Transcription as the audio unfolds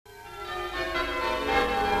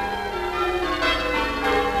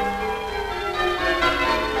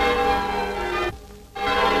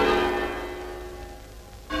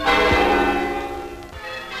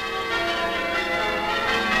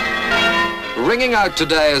Ringing out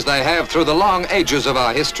today as they have through the long ages of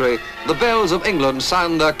our history, the bells of England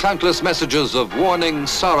sound their countless messages of warning,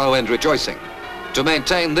 sorrow and rejoicing. To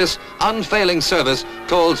maintain this unfailing service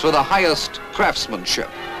calls for the highest craftsmanship.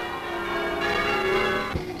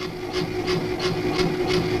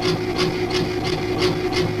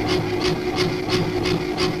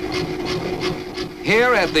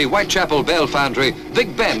 Here at the Whitechapel Bell Foundry,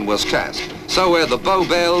 Big Ben was cast. So were the Bow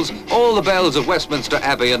bells, all the bells of Westminster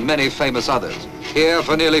Abbey and many famous others. Here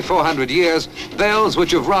for nearly 400 years, bells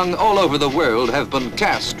which have rung all over the world have been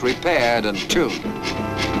cast, repaired and tuned.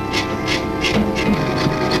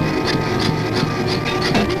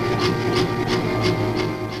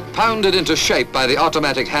 Pounded into shape by the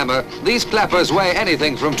automatic hammer, these clappers weigh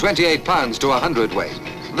anything from 28 pounds to 100 weight.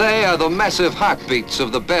 They are the massive heartbeats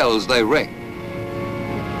of the bells they ring.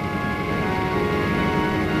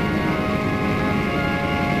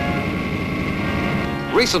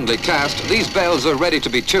 Recently cast, these bells are ready to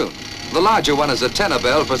be tuned. The larger one is a tenor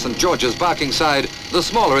bell for St. George's Barkingside. The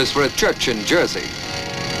smaller is for a church in Jersey.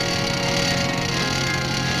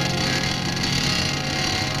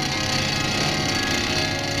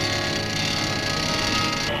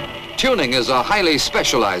 Tuning is a highly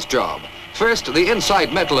specialized job. First, the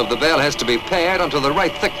inside metal of the bell has to be pared until the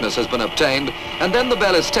right thickness has been obtained, and then the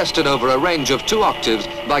bell is tested over a range of 2 octaves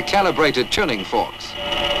by calibrated tuning forks.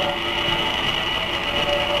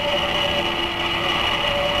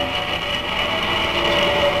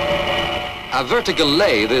 A vertical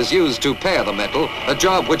lathe is used to pare the metal, a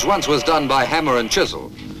job which once was done by hammer and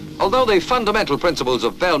chisel. Although the fundamental principles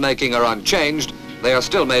of bell making are unchanged, they are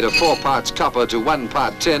still made of 4 parts copper to 1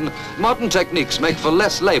 part tin. Modern techniques make for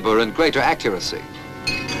less labor and greater accuracy.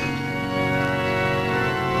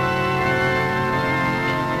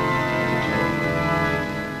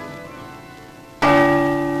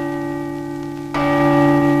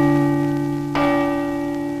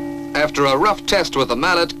 After a rough test with the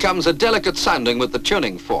mallet comes a delicate sounding with the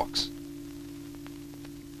tuning forks.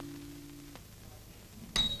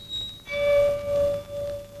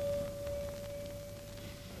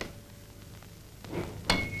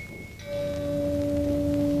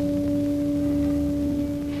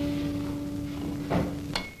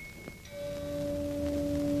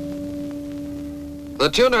 The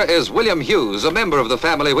tuner is William Hughes, a member of the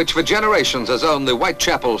family which for generations has owned the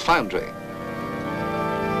Whitechapel Foundry.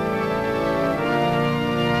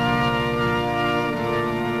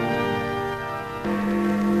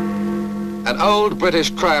 An old British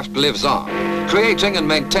craft lives on, creating and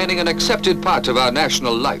maintaining an accepted part of our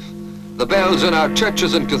national life. The bells in our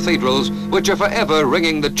churches and cathedrals, which are forever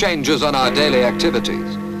ringing the changes on our daily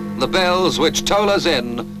activities. The bells which toll us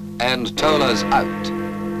in and toll us out.